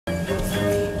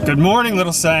Good morning,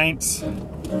 little saints.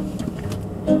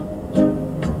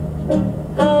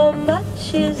 How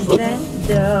much is that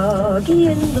doggy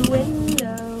in the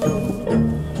window?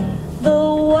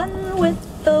 The one with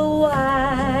the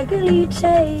waggly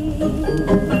tail.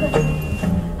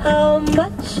 How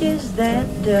much is that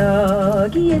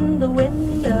doggy in the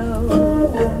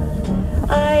window?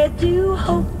 I do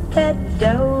hope that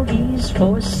doggy's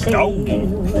for sale.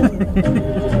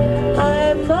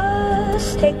 I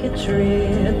must take a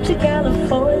trip to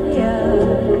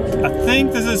California. I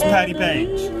think this is Patty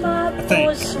Page. I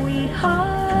think.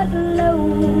 Sweetheart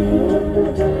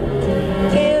alone.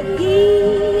 If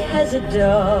he has a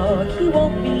dog, he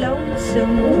won't be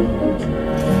lonesome.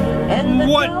 And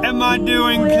what am I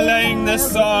doing playing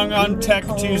this song on Tech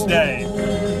Tuesday?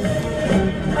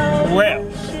 Well,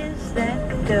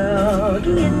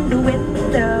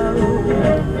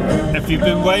 if you've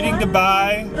been waiting to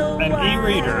buy an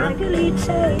e-reader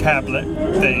tablet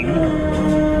thing,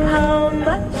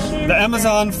 the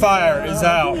Amazon Fire is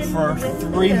out for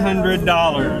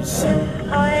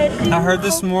 $300. I heard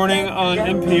this morning on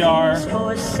NPR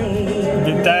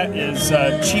that that is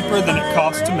cheaper than it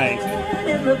costs to make.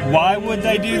 Why would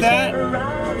they do that?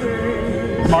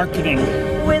 Marketing.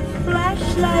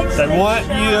 They want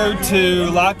you to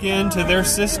lock into their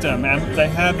system, and they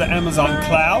have the Amazon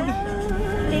Cloud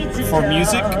for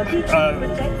music,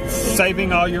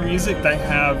 saving all your music. They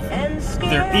have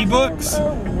their ebooks,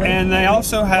 and they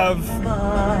also have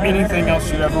anything else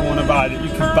you ever want to buy that you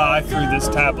can buy through this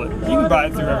tablet. You can buy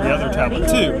it through every other tablet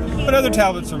too, but other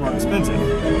tablets are more expensive.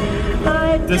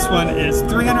 This one is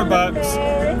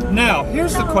 $300. Now,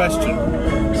 here's the question.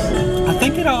 I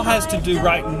think it all has to do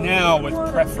right now with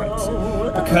preference,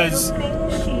 because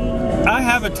I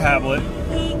have a tablet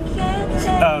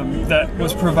that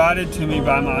was provided to me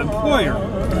by my employer.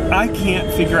 I can't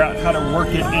figure out how to work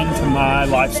it into my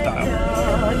lifestyle.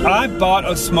 I bought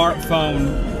a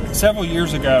smartphone several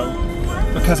years ago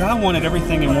because I wanted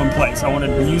everything in one place. I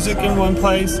wanted music in one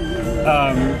place,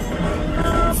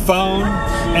 phone,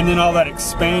 and then all that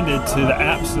expanded to the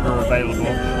apps that are available.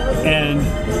 And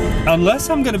unless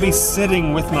I'm going to be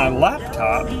sitting with my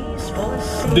laptop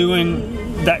doing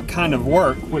that kind of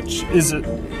work, which isn't,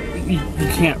 you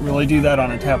can't really do that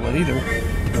on a tablet either,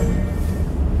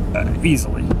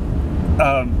 easily.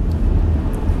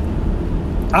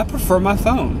 I prefer my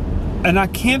phone, and I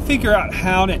can't figure out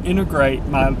how to integrate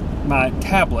my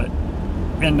tablet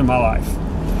into my life.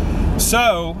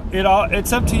 So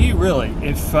it's up to you, really.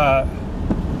 If I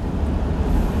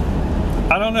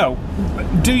don't know,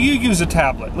 do you use a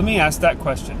tablet? Let me ask that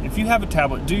question. If you have a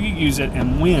tablet, do you use it,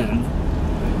 and when?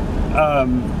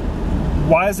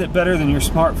 Why is it better than your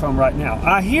smartphone right now?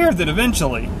 I hear that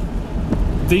eventually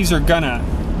these are gonna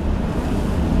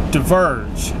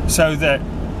diverge so that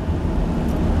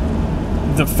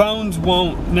the phones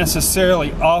won't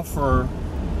necessarily offer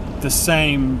the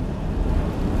same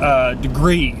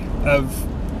degree of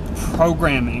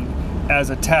programming as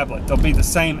a tablet. They'll be the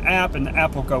same app, and the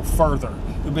app will go further.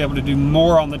 You'll be able to do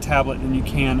more on the tablet than you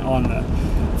can on the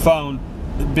phone,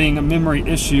 being a memory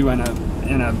issue and a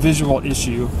visual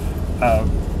issue.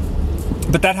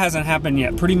 But that hasn't happened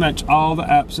yet. Pretty much all the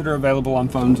apps that are available on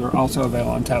phones are also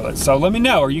available on tablets. So let me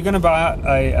know. Are you going to buy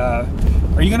a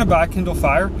Kindle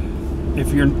Fire?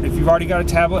 If you've already got a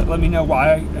tablet, let me know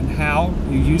why and how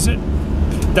you use it.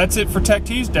 That's it for Tech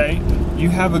Tuesday. You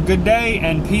have a good day,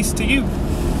 and peace to you.